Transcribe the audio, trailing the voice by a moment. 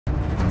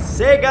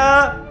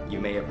SEGA, you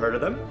may have heard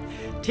of them,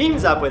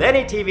 teams up with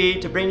any.TV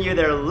to bring you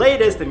their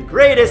latest and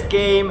greatest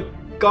game,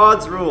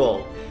 God's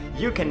Rule.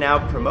 You can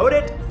now promote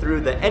it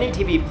through the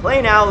any.TV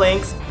Play Now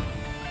links.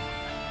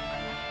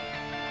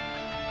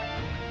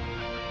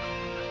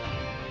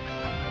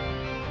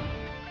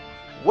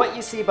 What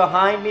you see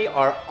behind me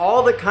are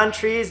all the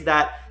countries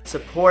that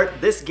support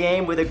this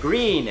game with a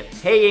green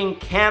paying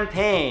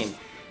campaign.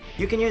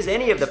 You can use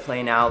any of the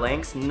Play Now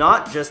links,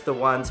 not just the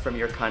ones from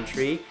your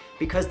country,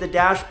 because the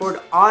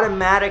dashboard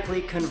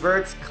automatically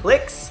converts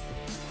clicks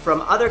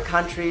from other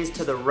countries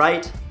to the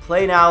right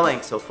Play Now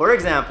link. So for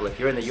example, if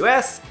you're in the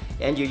US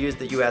and you use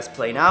the US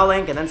Play Now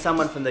link and then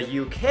someone from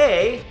the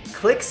UK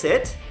clicks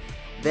it,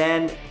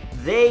 then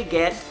they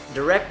get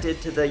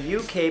directed to the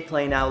UK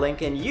Play Now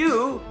link and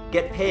you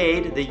get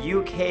paid the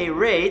UK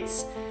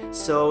rates.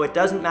 So it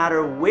doesn't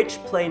matter which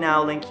Play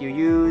Now link you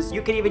use.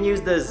 You can even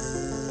use the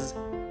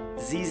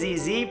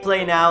ZZZ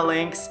Play Now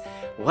links.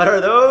 What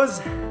are those?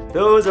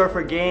 Those are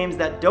for games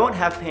that don't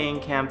have paying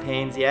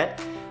campaigns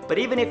yet. But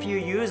even if you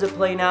use a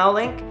Play Now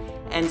link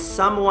and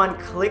someone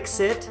clicks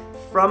it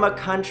from a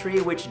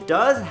country which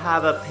does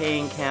have a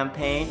paying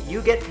campaign,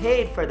 you get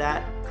paid for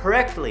that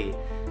correctly.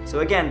 So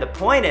again, the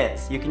point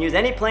is, you can use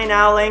any Play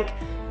Now link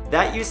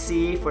that you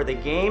see for the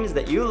games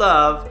that you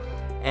love,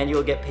 and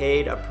you'll get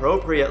paid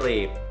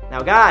appropriately.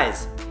 Now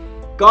guys,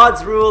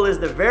 God's Rule is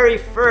the very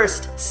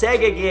first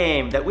SEGA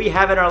game that we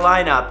have in our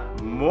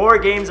lineup. More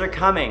games are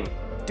coming.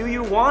 Do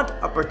you want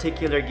a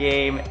particular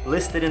game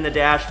listed in the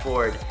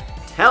dashboard?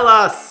 Tell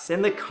us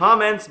in the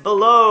comments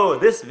below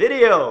this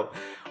video,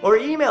 or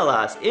email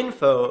us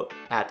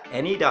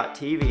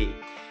info@any.TV.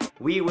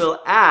 We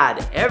will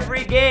add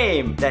every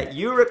game that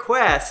you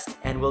request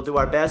and we'll do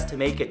our best to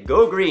make it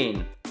go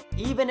green.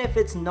 Even if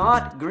it's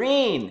not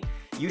green,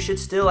 you should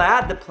still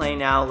add the Play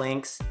Now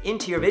links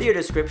into your video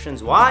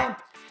descriptions. Why?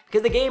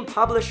 Because the game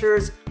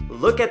publishers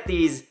look at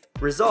these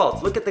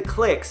results, look at the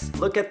clicks,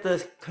 look at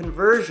the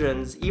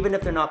conversions, even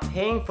if they're not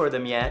paying for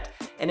them yet.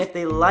 And if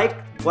they like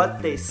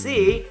what they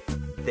see,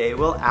 they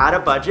will add a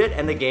budget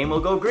and the game will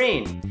go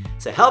green.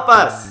 So help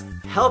us,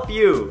 help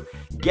you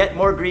get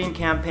more green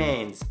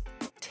campaigns.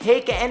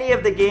 Take any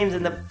of the games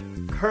in the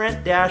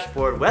current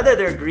dashboard, whether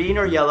they're green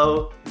or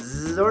yellow,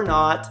 or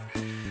not,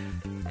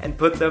 and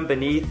put them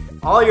beneath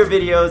all your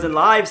videos and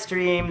live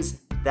streams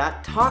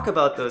that talk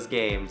about those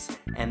games,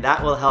 and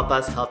that will help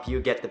us help you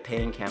get the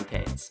paying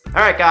campaigns.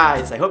 All right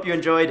guys, I hope you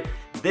enjoyed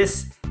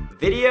this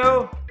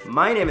video.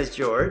 My name is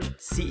George,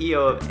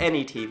 CEO of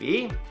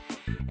any.TV,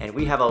 and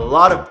we have a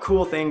lot of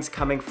cool things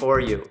coming for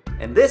you.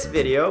 And this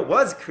video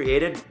was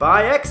created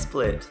by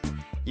XSplit.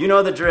 You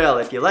know the drill.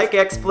 If you like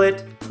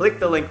XSplit, click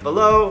the link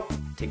below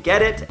to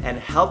get it and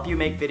help you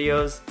make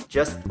videos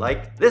just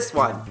like this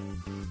one.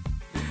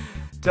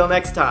 Till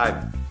next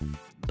time,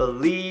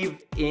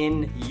 believe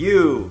in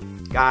you.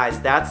 Guys,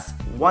 that's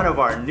one of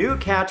our new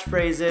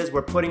catchphrases.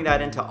 We're putting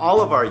that into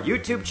all of our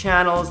YouTube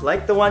channels,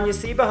 like the one you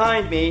see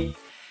behind me.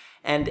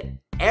 And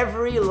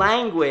every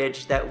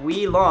language that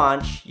we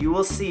launch, you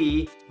will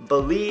see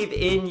believe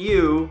in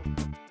you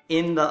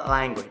in the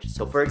language.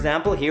 So for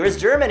example, here is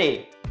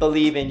Germany.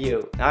 Believe in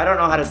you. Now I don't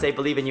know how to say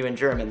believe in you in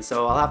German,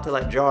 so I'll have to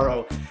let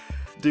Jaro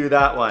do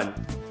that one.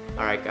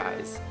 All right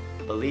guys,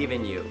 believe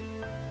in you.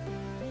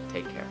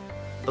 Take care.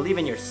 Believe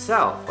in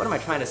yourself. What am I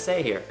trying to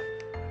say here?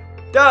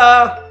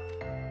 Duh!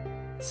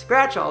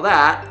 Scratch all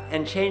that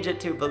and change it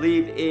to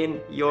believe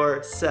in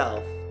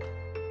yourself.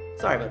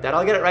 Sorry about that,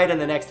 I'll get it right in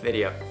the next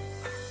video.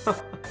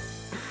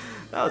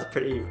 That was a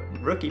pretty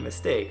rookie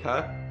mistake,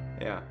 huh?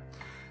 Yeah.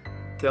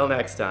 Till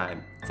next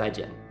time, 再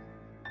见.